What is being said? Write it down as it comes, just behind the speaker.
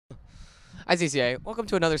Hi CCA, welcome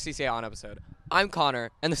to another CCA-On episode. I'm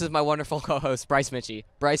Connor, and this is my wonderful co-host, Bryce Mitchie.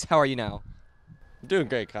 Bryce, how are you now? I'm doing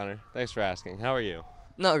great, Connor. Thanks for asking. How are you?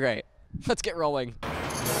 Not great. Let's get rolling.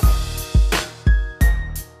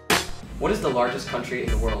 What is the largest country in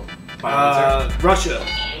the world? Russia.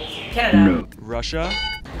 Canada. No. Russia?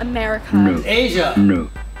 America. No. Asia. No.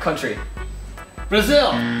 Country. Brazil.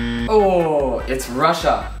 Oh, it's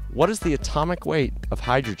Russia. What is the atomic weight of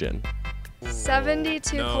hydrogen?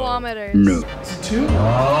 72 kilometers. No. 2.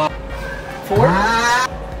 4.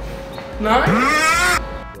 9.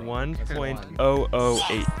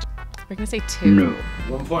 1.008. We're gonna say 2. No.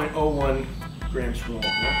 1.01 grams per mole.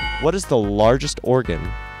 What is the largest organ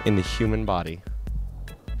in the human body?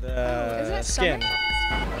 Isn't it skin?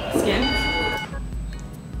 Skin.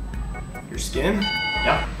 Your skin?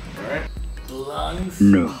 Yeah. Alright. Lungs.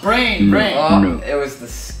 No. Brain. No. Brain. Oh, No. it was the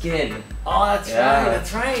skin. Oh, that's Yeah. right.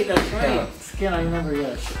 That's right. That's right. Yeah. Skin, I remember,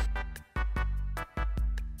 yes.